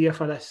criteria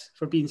for this,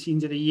 for being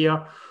scenes of the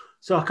year.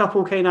 So a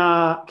couple kind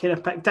of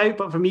picked out,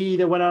 but for me,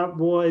 the winner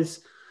was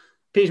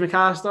Paige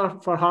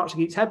McAllister for Hearts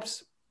against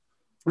Hibs,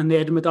 and they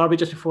had Edinburgh Derby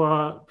just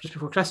before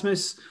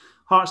Christmas.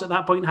 Hearts at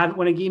that point hadn't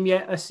won a game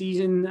yet this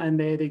season, and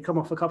they'd come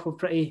off a couple of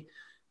pretty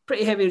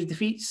heavy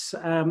defeats,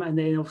 and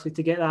then obviously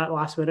to get that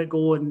last minute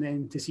goal and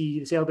then to see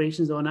the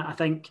celebrations on it, I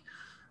think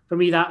for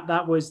me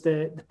that was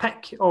the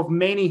pick of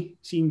many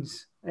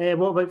scenes.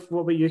 What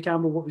about you,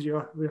 Campbell? What was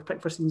your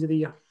pick for scenes of the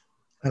year?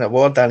 An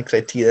award and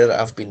criteria that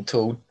I've been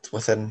told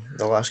within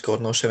the last God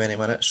knows how many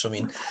minutes. So, I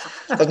mean, it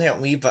doesn't help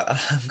me, but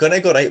I'm going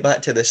to go right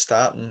back to the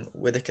start and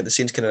where the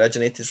scenes kind of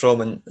originated from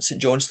in St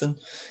Johnstone.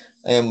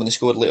 When they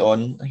scored late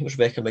on, I think it was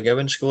Rebecca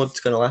McGowan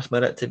scored kind of last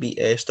minute to beat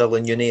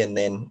Stirling Uni, and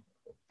then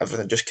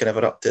everything just kind of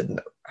erupted. And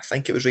I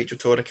think it was Rachel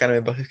Torr, I can't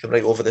remember, who came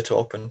right over the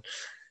top, and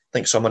I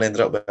think someone ended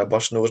up with a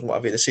burst nose and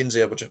whatever. The scenes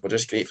there were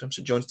just great from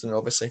St Johnstone,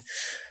 obviously.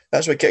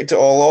 That's what kicked it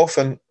all off,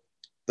 and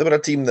they were a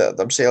team that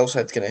themselves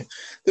had they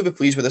were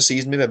pleased with the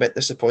season, maybe a bit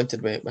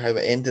disappointed with how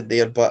it ended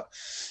there, but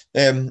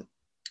it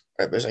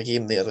was a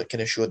game there that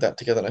kind of showed that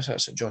togetherness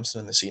at St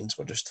Johnstone, and the scenes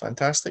were just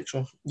fantastic.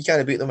 So you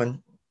can't beat them,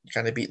 and you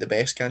can't beat the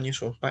best, can you?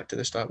 So back to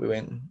the start we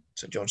went, and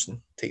St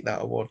Johnstone take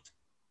that award.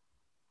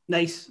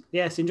 Nice.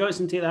 Yeah, St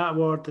Johnstone take that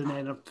award, and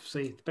then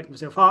obviously pick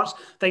myself Hearts.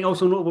 I think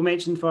also notable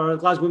mention for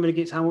Glasgow Women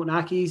against Hamilton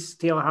Accies,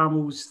 Taylor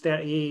Hamill's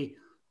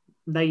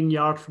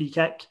 39-yard free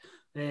kick.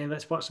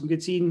 That sparked some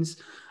good scenes.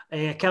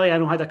 Kelly, I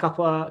know, had a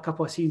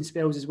couple of scene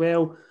spells as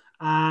well.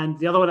 And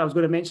the other one I was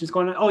going to mention is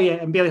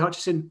and Bailey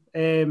Hutchison,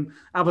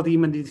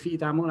 Aberdeen, when they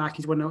defeated Hamilton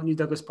Accies 1-0 at New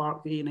Douglas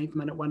Park, the 89th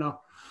minute winner.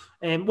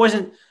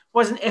 Wasn't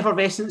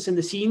effervescence in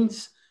the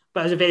scenes, but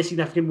it was a very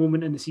significant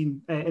moment in the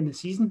season. Yeah, in the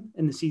season.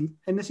 The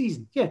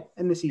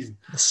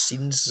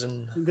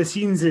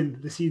scenes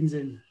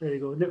in. There you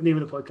go.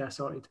 Name of the podcast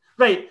sorted.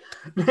 Right.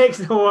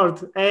 Next award.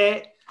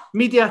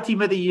 Media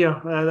Team of the Year.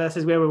 This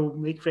is where we'll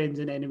make friends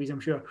and enemies, I'm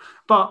sure.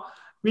 But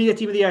Media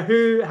Team of the Year,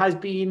 who has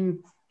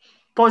been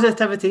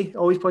positivity,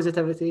 always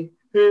positivity.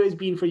 Who has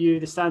been for you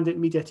the standout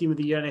Media Team of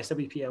the Year in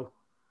SWPL?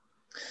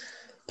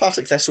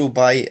 Partick Thistle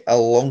by a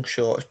long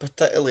shot,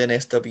 particularly in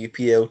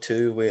SWPL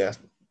 2, where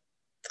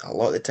a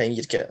lot of the time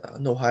you'd get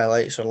no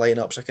highlights or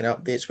lineups or kind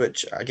of updates,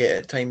 which I get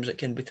at times it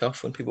can be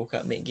tough when people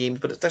can't make games,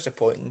 but it's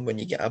disappointing when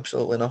you get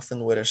absolutely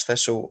nothing, whereas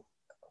Thistle,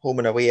 home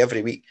and away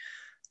every week,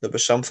 there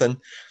was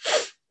something.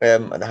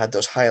 And they had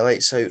those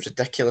highlights out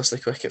ridiculously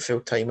quick at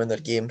full time in their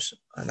games,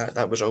 and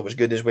that was always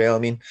good as well. I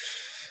mean,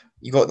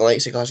 you got the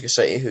likes of Glasgow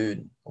City, who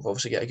have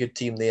obviously got a good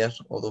team there,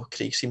 although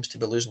Craig seems to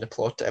be losing the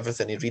plot to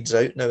everything he reads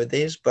out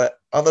nowadays. But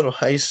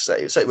otherwise,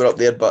 City were up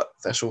there, but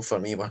Thistle for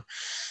me were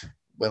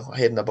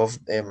head and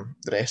above the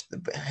rest,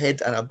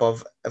 head and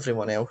above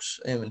everyone else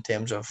in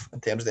terms of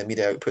the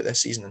media output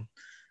this season. And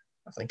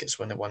I think it's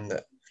one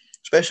that,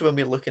 especially when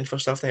we're looking for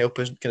stuff to help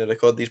us kind of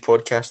record these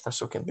podcasts,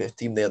 Thistle can be a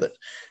team there that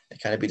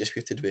can't be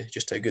disputed with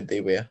just how good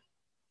they were.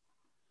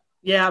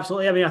 Yeah,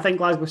 absolutely. I mean, I think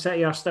Glasgow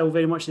City are still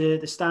very much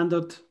the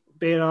standard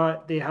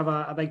bearer. They have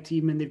a big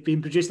team and they've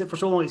been producing it for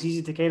so long. It's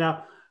easy to kind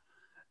of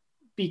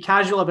be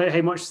casual about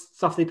how much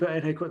stuff they put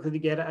in, how quickly they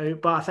get it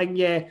out. But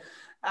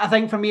I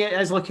think for me, it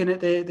is looking at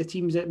the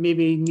teams that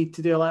maybe need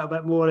to do a little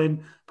bit more.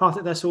 And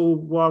Partick Thistle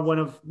were one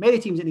of many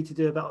teams that needed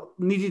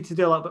to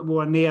do a little bit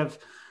more, and they have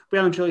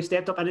well and truly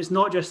stepped up. And it's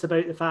not just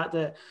about the fact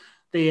that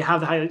they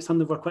have the highlights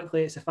turned over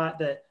quickly. It's the fact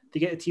that they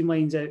get the team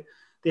lines out.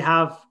 They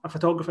have a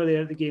photographer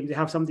there at the game. They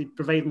have somebody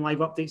providing live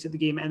updates at the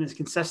game, and it's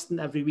consistent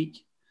every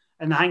week.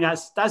 And I think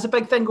that's a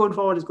big thing going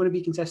forward. It's going to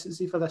be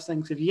consistency for this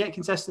thing. So if you get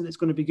consistent, it's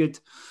going to be good.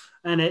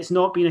 And it's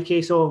not been a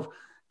case of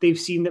they've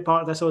seen that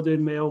Partick Thistle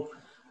doing well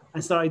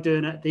and started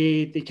doing it.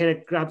 They kind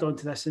of grabbed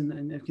onto this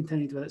and have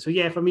continued with it. So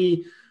yeah, for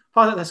me,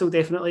 Partick Thistle,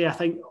 definitely. I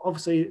think,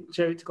 obviously,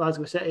 shout out to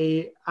Glasgow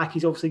City.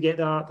 Accies obviously get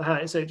the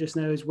highlights out just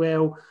now as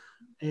well.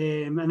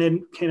 And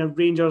then kind of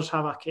Rangers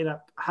have a kind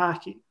of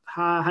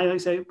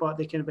highlights out, but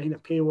they kind of behind a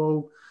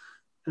paywall.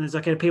 And there's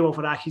a kind of paywall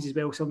for Accies as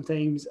well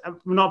sometimes. I'm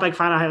not a big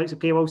fan of highlights of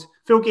paywalls.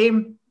 Full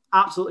game,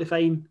 absolutely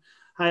fine.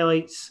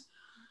 Highlights,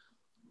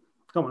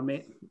 come on,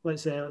 mate.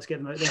 Let's get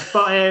them out there.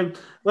 But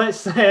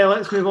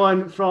let's move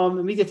on from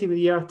the media team of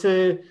the year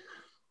to...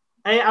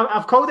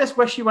 I've called this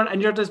 "Wish You Weren't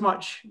Injured as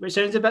Much," which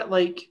sounds a bit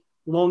like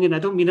long, and I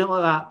don't mean it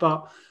like that.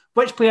 But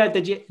which player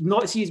did you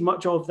not see as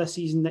much of this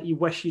season that you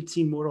wish you'd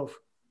seen more of?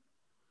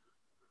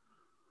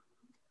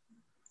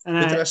 And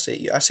what did I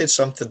say? I said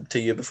something to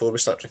you before we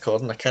start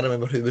recording. I can't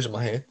remember who was in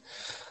my head.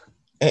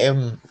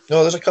 No,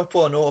 there's a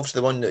couple. I know, obviously,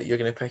 the one that you're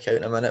going to pick out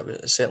in a minute, but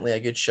it's certainly a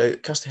good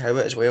shout. Kirsty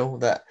Howat as well.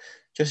 That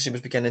just as he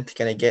was beginning to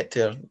kind of get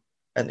to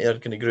into her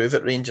kind of groove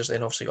at Rangers,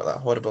 then obviously got that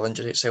horrible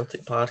injury at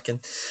Celtic Park, and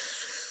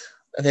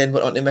then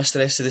went on to miss the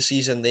rest of the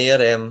season there.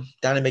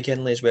 Danny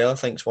McGinley as well, I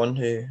think, is one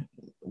who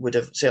would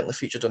have certainly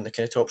featured on the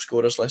kind of top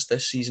scorers list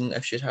this season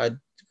if she'd had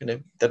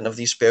didn't have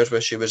these spells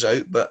where she was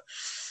out. But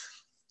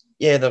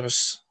yeah, there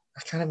was. I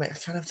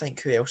can't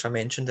think who else I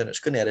mentioned, and it's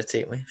going to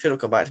irritate me. Sure, it'll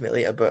come back to me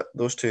later, but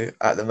those two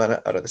at the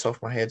minute are at the top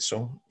of my head.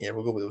 So yeah,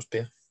 we'll go with those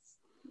pair.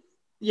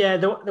 Yeah,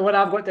 the one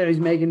I've got there is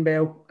Megan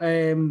Bell,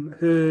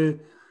 who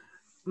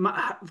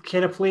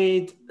kind of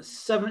played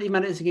 70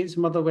 minutes against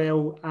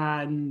Motherwell,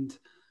 and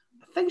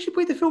I think she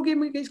played the full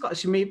game against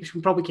Glasgow.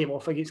 She probably came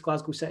off against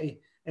Glasgow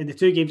City in the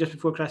 2 games just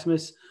before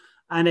Christmas.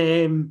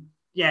 And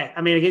yeah,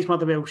 I mean, against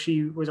Motherwell,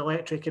 she was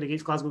electric, and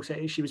against Glasgow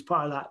City, she was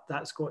part of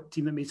that squad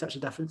team that made such a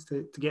difference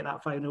to get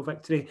that final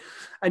victory.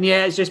 And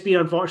yeah, it's just been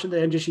unfortunate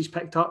the injury she's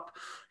picked up.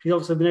 She's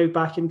obviously been out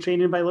back in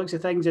training by the looks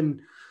of things,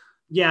 and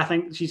yeah, I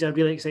think she's a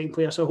really exciting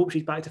player, so I hope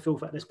she's back to full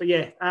fitness. But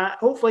yeah,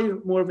 hopefully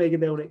more Megan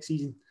Bell next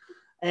season.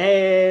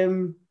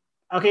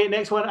 Okay,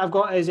 next one I've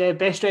got is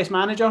Best Dressed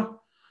Manager.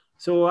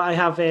 So I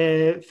have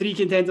 3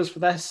 contenders for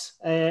this.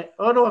 I've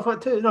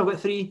got 2. No, I've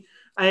got 3.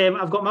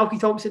 I've got Malky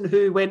Thompson,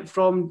 who went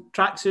from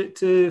tracksuit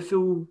to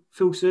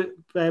full suit,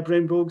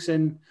 brown brogues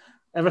and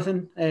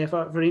everything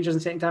for Rangers in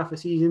the second half of the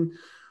season.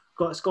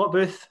 Got Scott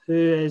Booth, who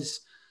is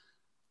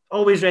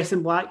always dressed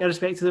in black,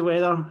 irrespective of the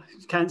weather.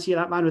 You can't see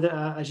that man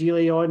without a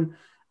gilet on.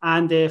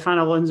 And Fran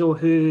Alonso,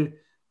 who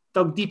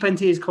dug deep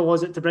into his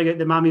closet to bring out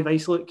the Miami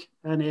Vice look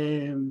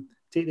and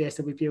take the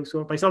SWPL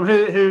sort by some.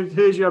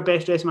 Who's your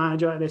best dressed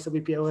manager at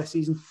SWPL this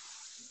season?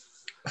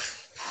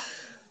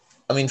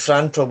 I mean,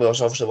 Fran probably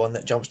was obviously the one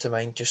that jumps to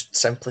mind just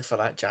simply for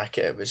that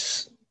jacket. It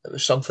was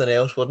something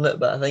else, wasn't it?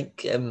 But I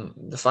think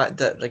the fact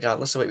that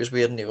regardless of what he was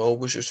wearing, he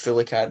always was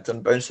fully character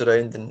and bounced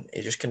around, and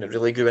he just kind of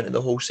really grew into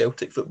the whole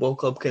Celtic Football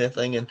Club kind of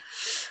thing. And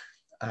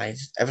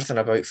everything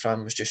about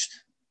Fran was it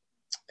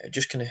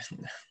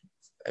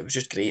was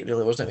just great,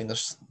 really, wasn't it? I mean,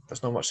 there's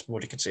not much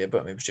more you can say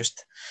about him. He was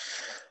just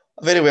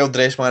a very well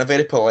dressed man, a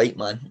very polite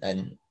man,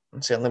 and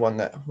certainly one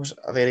that was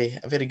a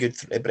very good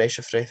breath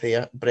of fresh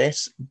air,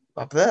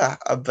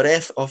 a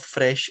breath of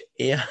fresh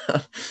air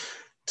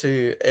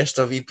to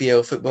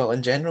SWPL football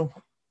in general.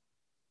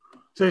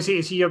 So is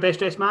he your best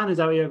dressed man? Is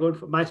that what you're going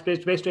for? My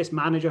best dressed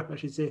manager, I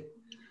should say.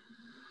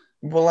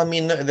 Well, I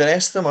mean, the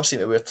rest of them are seem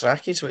to wear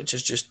trackies, which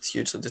is just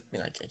huge. I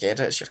mean, I get it,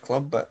 it's your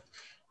club, but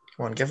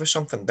come on, give us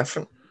something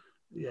different.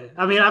 Yeah,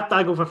 I mean,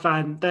 I go for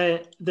Fran.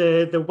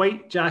 The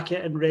white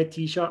jacket and red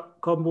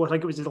t-shirt combo, I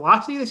think it was the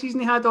last day of the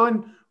season he had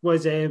on,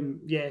 was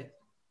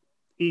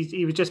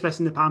he was just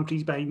missing the palm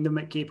trees behind him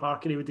at K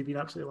Park, and he would have been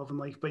absolutely loving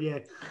life. But yeah,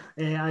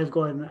 I've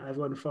gone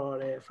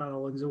for Fran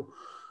Alonso.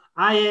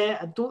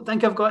 I don't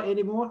think I've got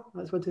any more.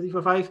 That's 1, 2, 3,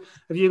 4, 5.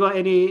 Have you got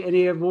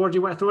any awards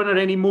you want to throw in, or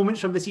any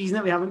moments from the season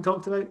that we haven't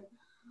talked about?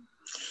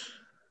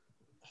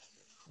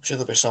 I'm sure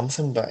there'll be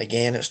something, but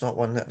again, it's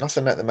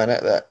nothing at the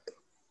minute that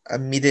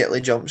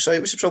immediately jumps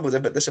out, which is probably a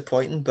bit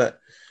disappointing. But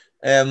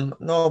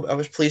no, I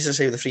was pleased to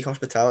say with the free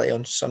hospitality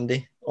on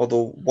Sunday,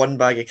 although 1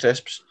 bag of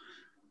crisps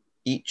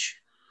each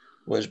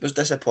was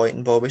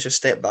disappointing. Bobby's just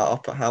stepped that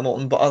up at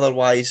Hamilton, but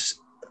otherwise,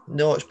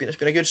 no, it's been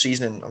a good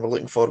season, and we're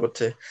looking forward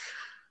to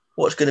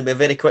what's going to be a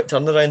very quick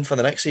turnaround for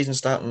the next season,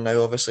 starting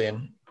now, obviously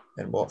in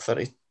what,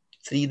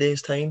 33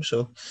 days time.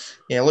 So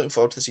yeah, looking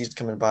forward to the season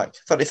coming back.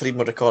 33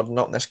 more recording,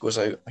 not this goes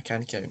out. I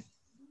can't count.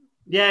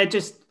 Yeah,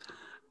 just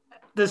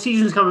the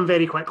season's coming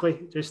very quickly.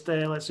 Just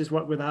let's just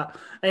work with that.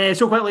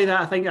 So quickly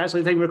that I think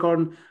actually the time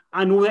recording,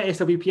 I know that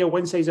SWPL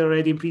one side's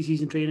already in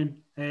pre-season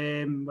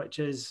training, which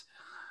is,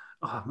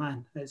 oh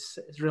man, it's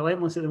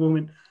relentless at the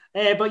moment.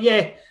 But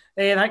yeah,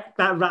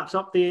 that wraps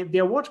up the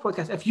awards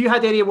podcast. If you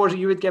had any awards that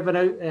you would give it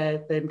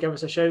out, then give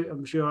us a shout.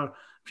 I'm sure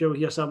we'll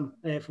hear some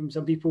from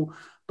some people.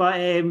 But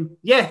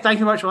yeah, thank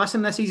you very much for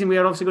listening this season. We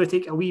are obviously going to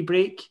take a wee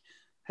break.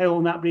 How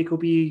long that break will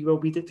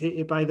be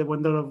dictated by the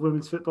wonder of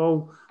women's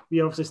football. We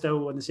are obviously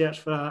still on the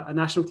search for a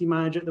national team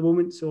manager at the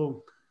moment,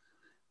 so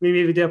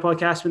maybe we do a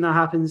podcast when that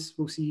happens.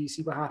 We'll see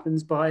what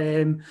happens. But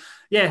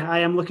yeah, I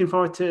am looking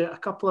forward to a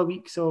couple of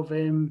weeks of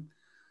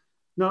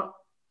not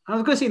I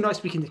was going to say not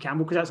speaking to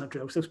Campbell because that's not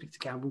true. I'll still speak to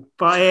Campbell,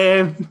 but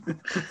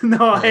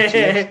no,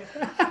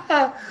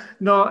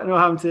 not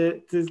having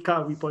to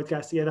cut a wee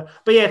podcast together.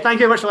 But yeah, thank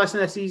you very much for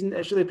listening this season.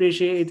 It's really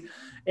appreciated.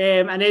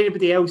 And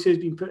anybody else who's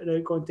been putting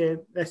out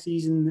content this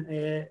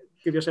season,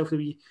 give yourself a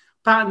wee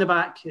pat on the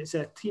back. It's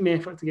a team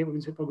effort to get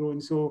women's football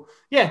growing. So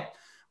yeah,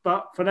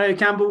 but for now,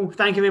 Campbell,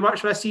 thank you very much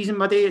for this season,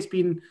 buddy. It's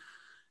been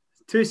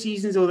 2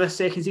 seasons, although this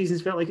second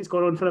season's felt like it's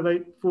gone on for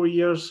about 4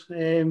 years.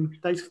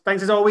 Thanks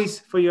as always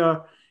for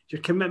your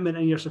commitment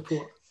and your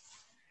support.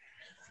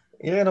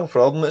 Yeah, no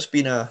problem. It's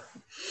been a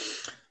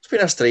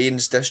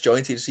strange,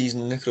 disjointed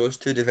season across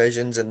 2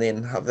 divisions, and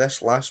then have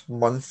this last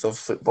month of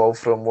football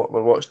from what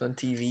we're watching on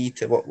TV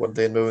to what we're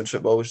doing women's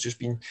football has just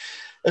been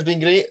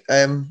great.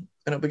 And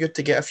it'll be good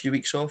to get a few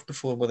weeks off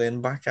before we're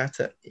then back at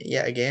it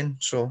yet again.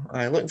 So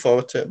I'm looking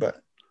forward to it.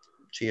 But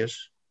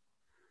cheers.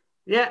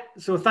 Yeah.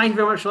 So thank you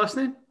very much for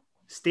listening.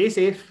 Stay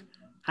safe,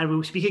 and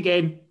we'll speak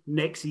again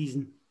next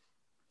season.